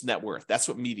middle-most net worth. That's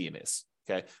what median is,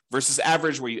 okay? Versus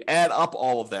average, where you add up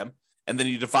all of them, and then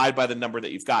you divide by the number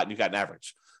that you've got, and you've got an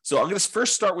average. So I'm going to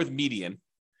first start with median,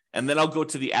 and then I'll go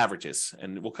to the averages,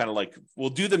 and we'll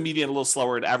do the median a little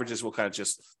slower, and averages we'll kind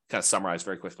of summarize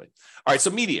very quickly. All right,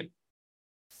 so median.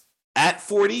 At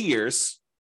 40 years,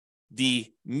 the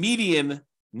median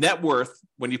net worth,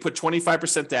 when you put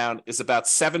 25% down, is about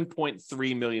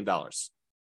 $7.3 million.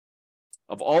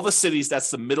 Of all the cities,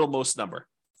 that's the middlemost number.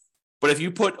 But if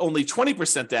you put only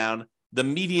 20% down, the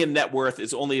median net worth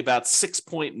is only about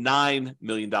 $6.9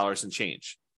 million and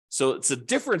change. So it's a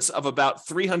difference of about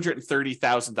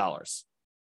 $330,000,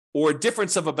 or a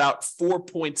difference of about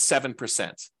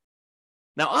 4.7%.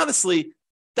 Now, honestly,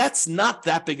 that's not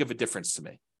that big of a difference to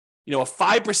me. A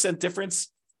 5% difference,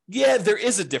 yeah, there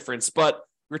is a difference, but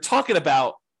we're talking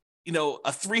about, a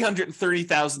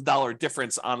 $330,000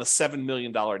 difference on a $7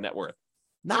 million net worth.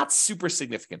 Not super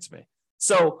significant to me.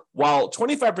 So while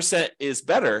 25% is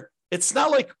better, it's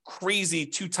not like crazy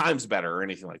 2 times better or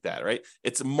anything like that, right?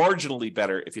 It's marginally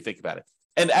better if you think about it.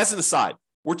 And as an aside,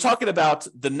 we're talking about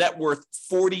the net worth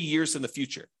 40 years in the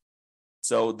future.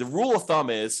 So the rule of thumb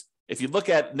is, if you look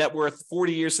at net worth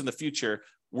 40 years in the future,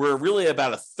 we're really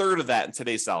about a third of that in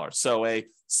today's dollars. So a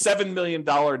 $7 million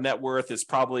net worth is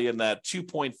probably in that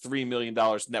 $2.3 million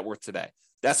net worth today.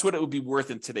 That's what it would be worth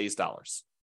in today's dollars.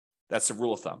 That's the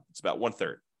rule of thumb. It's about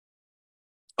 1/3.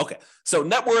 Okay, so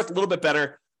net worth, a little bit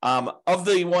better. Of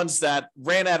the ones that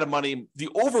ran out of money, the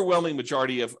overwhelming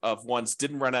majority of ones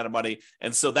didn't run out of money.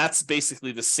 And so that's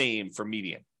basically the same for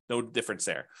median. No difference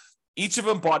there. Each of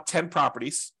them bought 10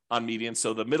 properties on median.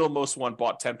 So the middlemost one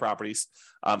bought 10 properties.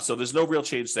 So there's no real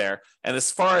change there. And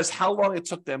as far as how long it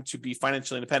took them to be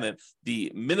financially independent,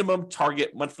 the minimum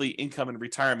target monthly income and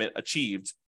retirement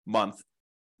achieved month,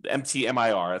 the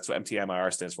MTMIR, that's what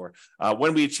MTMIR stands for.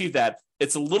 When we achieve that,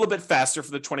 it's a little bit faster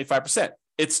for the 25%.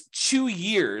 It's 2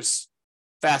 years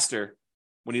faster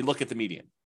when you look at the median.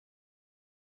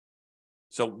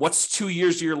 So what's 2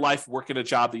 years of your life working a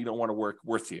job that you don't want to work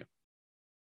worth to you?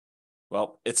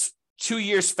 Well, it's 2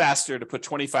 years faster to put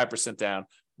 25% down,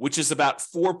 which is about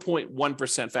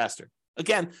 4.1% faster.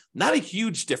 Again, not a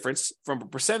huge difference from a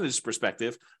percentage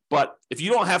perspective, but if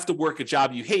you don't have to work a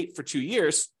job you hate for 2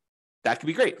 years, that could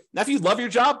be great. Now, if you love your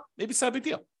job, maybe it's not a big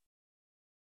deal.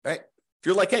 Right? If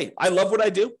you're like, hey, I love what I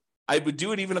do, I would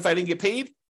do it even if I didn't get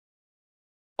paid,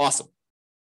 awesome.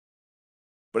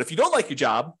 But if you don't like your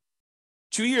job,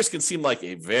 2 years can seem like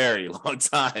a very long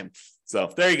time.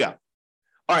 So there you go.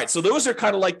 All right, so those are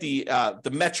kind of like the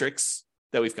metrics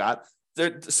that we've got.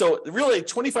 So really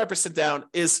 25% down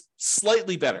is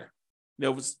slightly better. It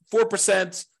was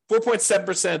 4%,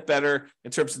 4.7% better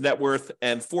in terms of net worth,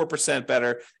 and 4%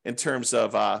 better in terms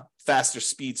of faster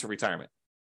speed to retirement,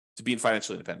 to being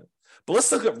financially independent. But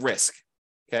let's look at risk,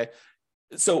 okay?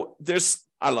 So there's,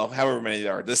 I don't know, however many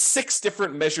there are. There's 6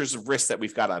 different measures of risk that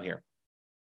we've got on here.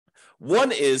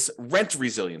 One is rent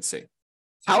resiliency.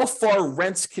 How far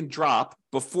rents can drop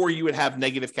before you would have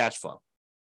negative cash flow.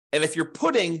 And if you're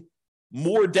putting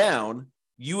more down,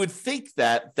 you would think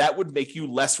that that would make you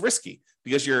less risky.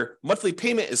 because your monthly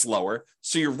payment is lower.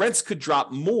 So your rents could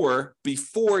drop more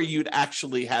before you'd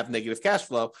actually have negative cash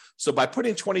flow. So by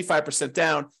putting 25%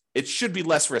 down, it should be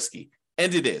less risky.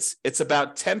 And it is. It's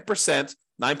about 10%,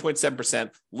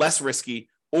 9.7% less risky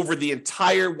over the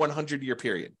entire 100-year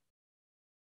period.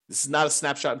 This is not a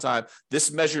snapshot in time.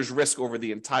 This measures risk over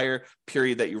the entire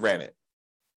period that you ran it.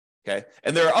 Okay.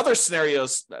 And there are other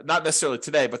scenarios, not necessarily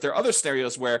today, but there are other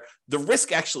scenarios where the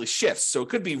risk actually shifts. So it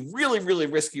could be really, really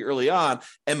risky early on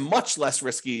and much less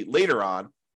risky later on,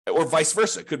 or vice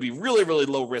versa. It could be really, really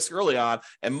low risk early on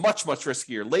and much, much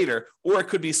riskier later, or it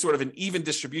could be sort of an even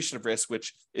distribution of risk,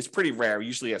 which is pretty rare. We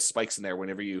usually have spikes in there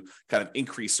whenever you kind of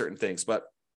increase certain things, but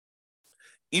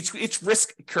each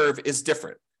risk curve is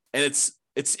different. And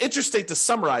it's interesting to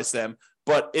summarize them,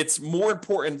 but it's more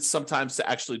important sometimes to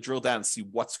actually drill down and see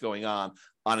what's going on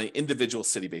an individual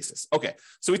city basis. Okay,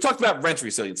 so we talked about rent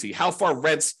resiliency, how far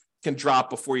rents can drop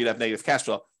before you'd have negative cash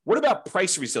flow. What about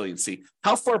price resiliency?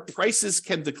 How far prices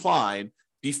can decline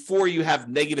before you have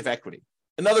negative equity?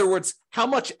 In other words, how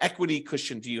much equity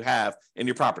cushion do you have in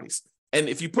your properties? And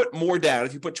if you put more down,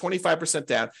 if you put 25%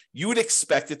 down, you would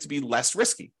expect it to be less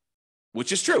risky,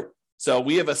 which is true. So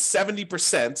we have a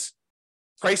 70%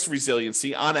 price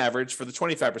resiliency on average for the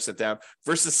 25% down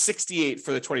versus 68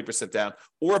 for the 20% down,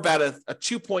 or about a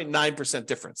 2.9%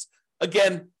 difference.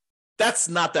 Again, that's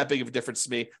not that big of a difference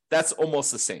to me. That's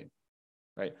almost the same,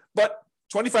 right? But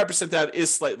 25% down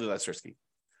is slightly less risky.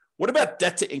 What about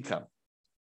debt to income?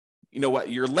 You know what?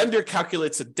 Your lender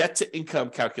calculates a debt to income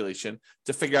calculation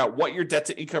to figure out what your debt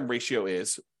to income ratio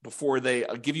is before they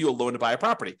give you a loan to buy a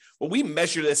property. Well, we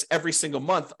measure this every single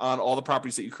month on all the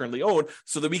properties that you currently own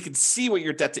so that we can see what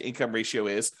your debt to income ratio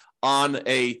is on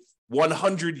a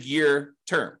 100-year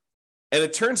term. And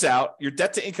it turns out your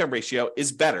debt to income ratio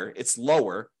is better. It's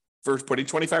lower for putting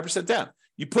 25% down.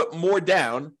 You put more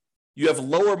down, you have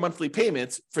lower monthly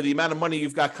payments for the amount of money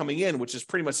you've got coming in, which is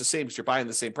pretty much the same because you're buying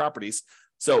the same properties.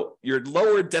 So your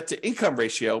lower debt to income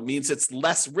ratio means it's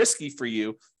less risky for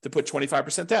you to put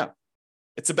 25% down.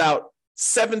 It's about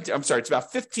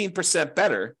 15%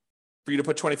 better for you to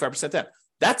put 25% down.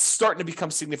 That's starting to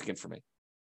become significant for me.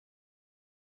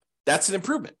 That's an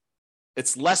improvement.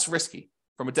 It's less risky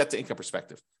from a debt to income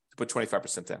perspective to put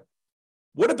 25% down.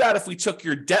 What about if we took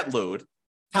your debt load,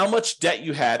 how much debt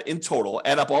you had in total,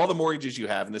 add up all the mortgages you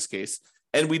have in this case,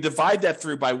 and we divide that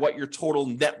through by what your total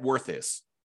net worth is?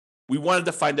 We wanted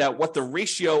to find out what the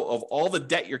ratio of all the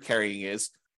debt you're carrying is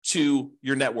to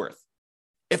your net worth.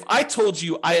 If I told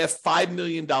you I have $5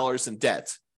 million in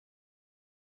debt,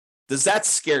 does that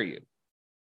scare you?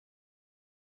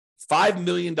 $5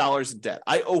 million in debt.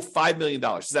 I owe $5 million.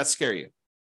 Does that scare you?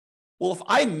 Well, if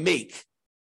I make,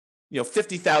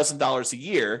 $50,000 a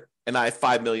year and I have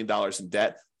 $5 million in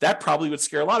debt, that probably would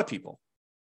scare a lot of people.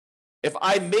 If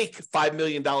I make $5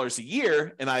 million a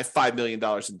year and I have $5 million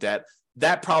in debt,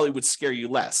 that probably would scare you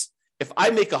less. If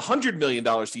I make $100 million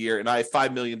a year and I have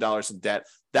 $5 million in debt,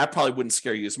 that probably wouldn't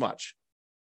scare you as much.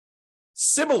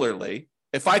 Similarly,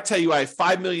 if I tell you I have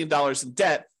 $5 million in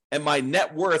debt and my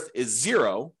net worth is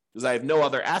zero because I have no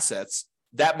other assets,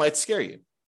 that might scare you.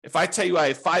 If I tell you I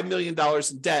have $5 million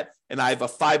in debt and I have a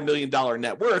 $5 million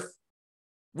net worth,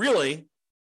 really,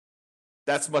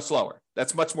 that's much lower.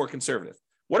 That's much more conservative.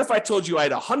 What if I told you I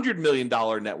had a $100 million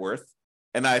net worth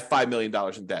and I have $5 million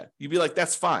in debt? You'd be like,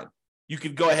 that's fine. You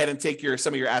could go ahead and take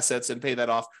some of your assets and pay that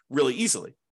off really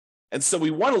easily. And so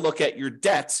we want to look at your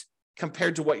debt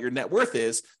compared to what your net worth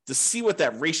is to see what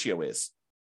that ratio is.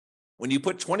 When you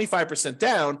put 25%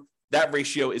 down, that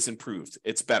ratio is improved.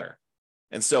 It's better.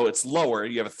 And so it's lower.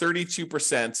 You have a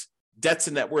 32% debt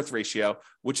to net worth ratio,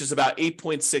 which is about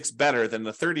 8.6 better than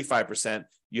the 35%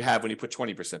 you have when you put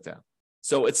 20% down.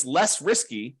 So it's less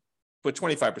risky, put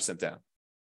 25% down.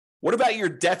 What about your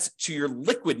debt to your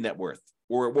liquid net worth,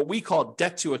 or what we call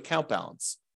debt to account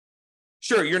balance?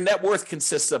 Sure, your net worth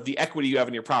consists of the equity you have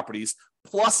in your properties,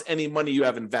 plus any money you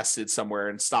have invested somewhere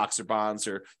in stocks or bonds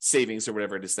or savings or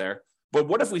whatever it is there. But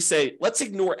what if we say, let's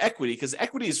ignore equity, because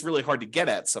equity is really hard to get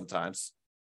at sometimes.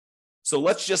 So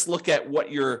let's just look at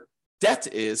what your debt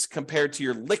is compared to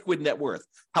your liquid net worth,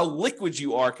 how liquid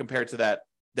you are compared to that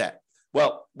debt.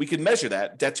 Well, we can measure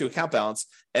that, debt to account balance,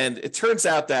 and it turns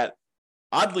out that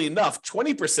oddly enough,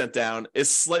 20% down is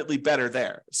slightly better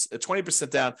there. 20%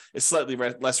 down is slightly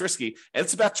less risky, and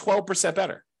it's about 12%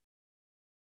 better.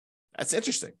 That's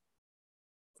interesting,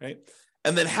 right?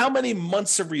 And then how many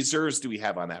months of reserves do we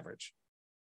have on average?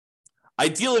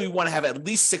 Ideally, we want to have at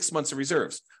least 6 months of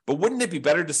reserves, but wouldn't it be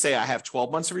better to say I have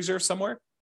 12 months of reserves somewhere?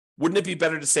 Wouldn't it be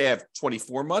better to say I have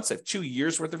 24 months, I have 2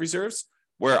 years worth of reserves,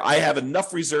 where I have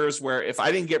enough reserves where if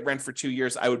I didn't get rent for 2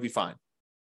 years, I would be fine?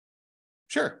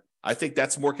 Sure. I think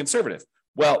that's more conservative.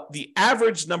 Well, the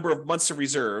average number of months of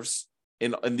reserves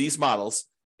in these models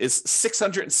is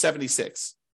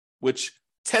 676, which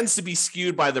tends to be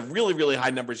skewed by the really, really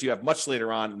high numbers you have much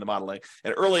later on in the modeling.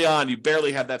 And early on, you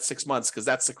barely have that 6 months because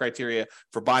that's the criteria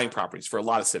for buying properties for a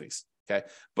lot of cities. Okay.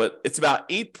 But it's about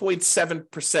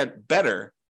 8.7%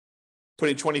 better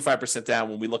putting 25% down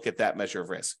when we look at that measure of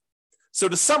risk. So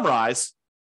to summarize,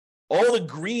 all the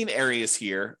green areas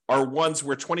here are ones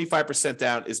where 25%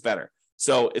 down is better.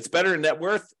 So it's better in net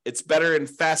worth. It's better in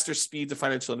faster speed to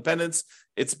financial independence.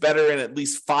 It's better in at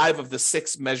least 5 of the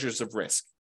 6 measures of risk.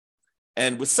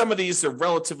 And with some of these, they're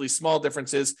relatively small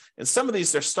differences. And some of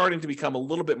these, they're starting to become a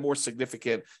little bit more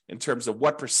significant in terms of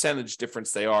what percentage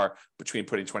difference they are between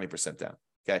putting 20% down.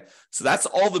 Okay. So that's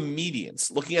all the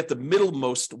medians, looking at the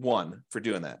middlemost one for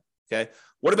doing that. Okay.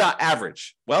 What about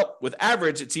average? Well, with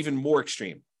average, it's even more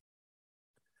extreme.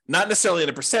 Not necessarily in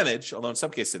a percentage, although in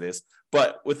some cases it is,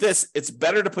 but with this, it's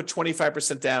better to put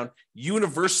 25% down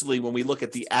universally when we look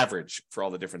at the average for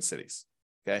all the different cities.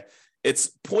 Okay.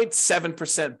 It's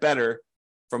 0.7% better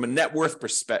from a net worth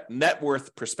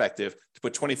perspective to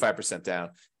put 25% down.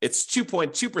 It's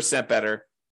 2.2% better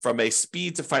from a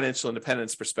speed to financial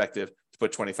independence perspective to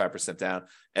put 25% down.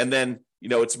 And then,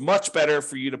 it's much better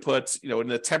for you to put, in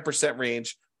the 10%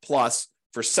 range plus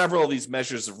for several of these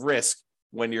measures of risk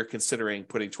when you're considering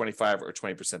putting 25 or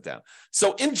 20% down.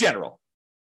 So in general,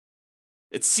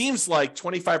 it seems like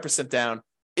 25% down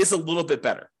is a little bit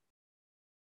better.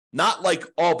 Not like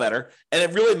all better, and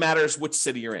it really matters which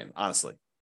city you're in, honestly.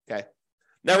 Okay.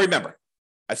 Now remember,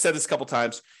 I've said this a couple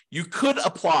times, you could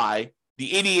apply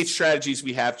the 88 strategies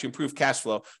we have to improve cash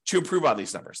flow to improve on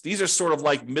these numbers. These are sort of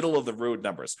like middle of the road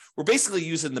numbers. We're basically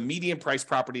using the median price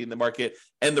property in the market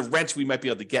and the rent we might be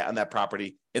able to get on that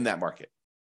property in that market.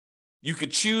 You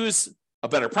could choose a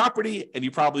better property and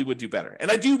you probably would do better.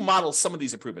 And I do model some of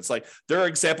these improvements. Like there are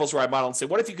examples where I model and say,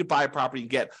 what if you could buy a property and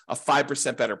get a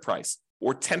 5% better price,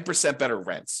 or 10% better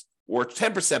rents, or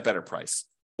 10% better price,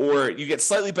 or you get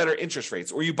slightly better interest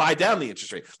rates, or you buy down the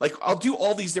interest rate. Like I'll do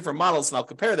all these different models and I'll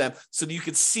compare them so that you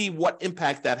can see what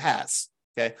impact that has.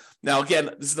 Okay. Now, again,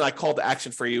 this is my call to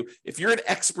action for you. If you're an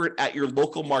expert at your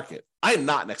local market, I am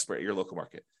not an expert at your local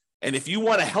market. And if you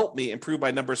want to help me improve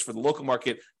my numbers for the local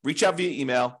market, reach out via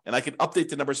email and I can update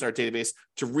the numbers in our database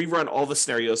to rerun all the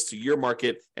scenarios to your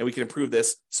market. And we can improve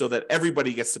this so that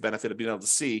everybody gets the benefit of being able to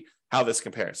see how this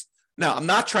compares. Now, I'm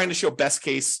not trying to show best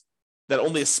case that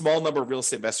only a small number of real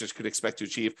estate investors could expect to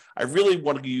achieve. I really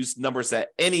want to use numbers that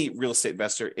any real estate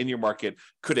investor in your market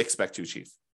could expect to achieve.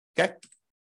 Okay.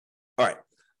 All right.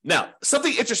 Now,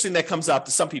 something interesting that comes up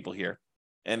to some people here,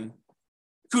 and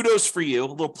kudos for you, a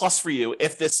little plus for you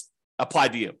if this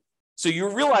applied to you. So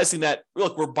you're realizing that,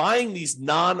 look, we're buying these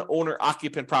non-owner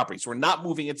occupant properties. We're not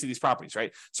moving into these properties,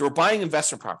 right? So we're buying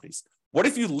investment properties. What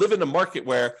if you live in a market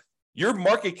where your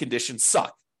market conditions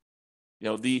suck?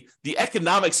 The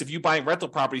economics of you buying rental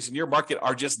properties in your market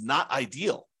are just not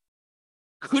ideal.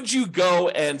 Could you go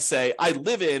and say, I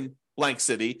live in blank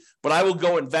city, but I will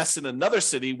go invest in another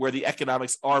city where the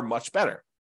economics are much better?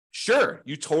 Sure,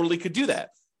 you totally could do that.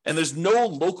 And there's no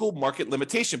local market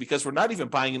limitation because we're not even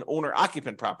buying an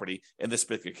owner-occupant property in this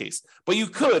particular case. But you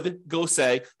could go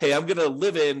say, hey, I'm going to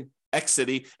live in X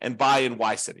city and buy in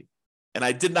Y city. And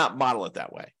I did not model it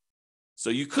that way.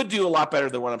 So you could do a lot better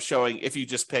than what I'm showing if you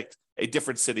just picked a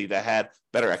different city that had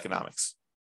better economics.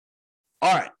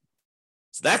 All right.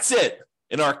 So that's it.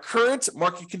 In our current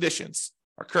market conditions,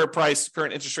 our current price,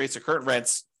 current interest rates, or current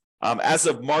rents, as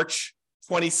of March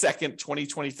 22nd,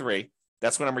 2023,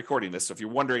 that's when I'm recording this. So if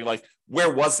you're wondering, like,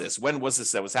 where was this? When was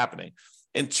this that was happening?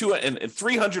 In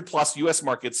 300 plus US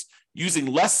markets using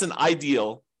less than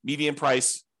ideal median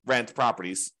price rent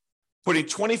properties, putting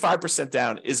 25%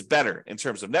 down is better in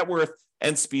terms of net worth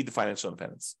and speed to financial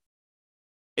independence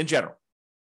in general.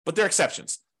 But there are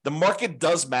exceptions. The market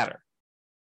does matter.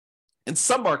 In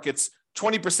some markets,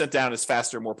 20% down is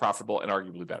faster, more profitable, and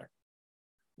arguably better,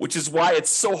 which is why it's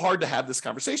so hard to have this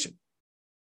conversation.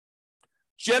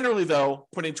 Generally, though,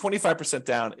 putting 25%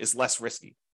 down is less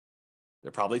risky. There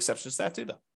are probably exceptions to that too,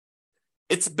 though.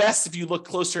 It's best if you look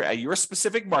closer at your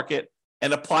specific market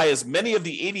and apply as many of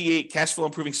the 88 cash flow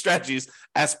improving strategies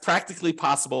as practically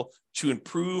possible to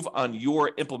improve on your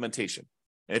implementation.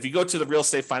 And if you go to the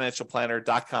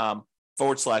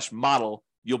realestateFinancialPlanner.com/model,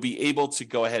 you'll be able to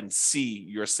go ahead and see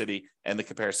your city and the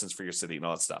comparisons for your city and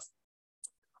all that stuff.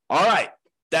 All right.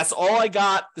 That's all I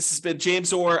got. This has been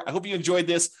James Orr. I hope you enjoyed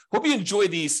this. Hope you enjoy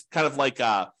these kind of like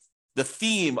the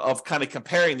theme of kind of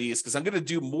comparing these, because I'm going to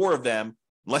do more of them,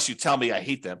 unless you tell me I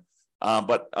hate them.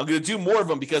 But I'm going to do more of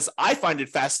them because I find it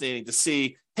fascinating to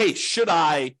see, hey, should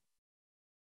I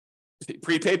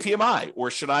prepay PMI,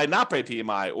 or should I not pay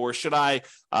PMI, or should I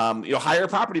hire a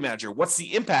property manager? What's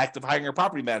the impact of hiring a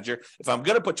property manager? If I'm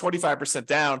going to put 25%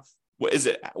 down,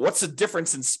 what's the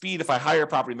difference in speed if I hire a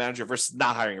property manager versus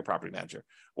not hiring a property manager?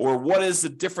 Or what is the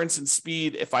difference in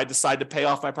speed if I decide to pay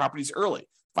off my properties early?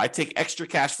 If I take extra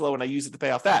cash flow and I use it to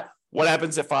pay off that, what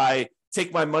happens if I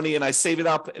take my money and I save it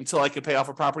up until I can pay off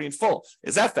a property in full?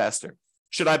 Is that faster?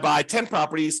 Should I buy 10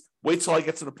 properties, wait till I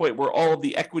get to the point where all of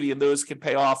the equity in those can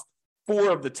pay off 4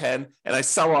 of the 10, and I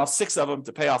sell off 6 of them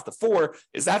to pay off the 4?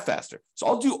 Is that faster? So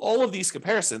I'll do all of these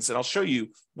comparisons, and I'll show you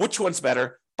which one's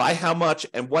better, by how much,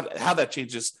 and how that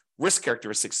changes risk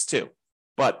characteristics too.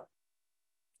 But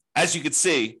as you can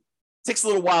see, it takes a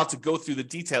little while to go through the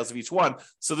details of each one.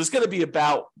 So there's going to be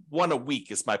about one a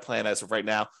week is my plan as of right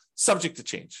now, subject to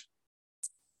change.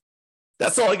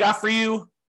 That's all I got for you.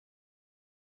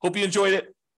 Hope you enjoyed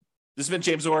it. This has been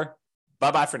James Orr.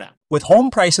 Bye-bye for now. With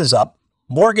home prices up,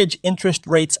 mortgage interest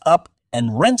rates up,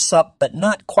 and rents up, but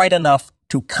not quite enough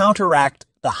to counteract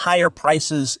the higher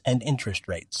prices and interest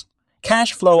rates,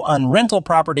 cash flow on rental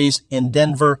properties in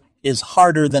Denver is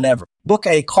harder than ever. Book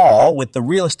a call with the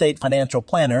Real Estate Financial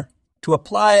Planner to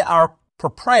apply our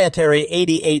proprietary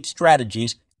 88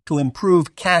 strategies to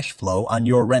improve cash flow on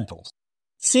your rentals.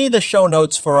 See the show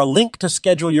notes for a link to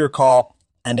schedule your call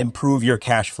and improve your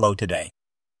cash flow today.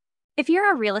 If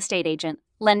you're a real estate agent,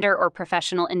 lender, or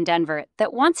professional in Denver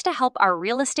that wants to help our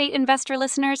real estate investor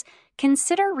listeners,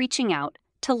 consider reaching out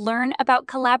to learn about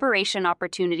collaboration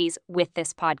opportunities with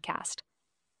this podcast.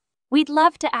 We'd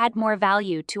love to add more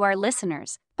value to our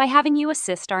listeners by having you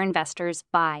assist our investors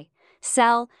buy,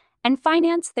 sell, and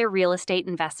finance their real estate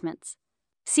investments.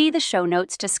 See the show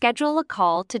notes to schedule a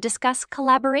call to discuss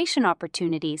collaboration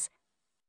opportunities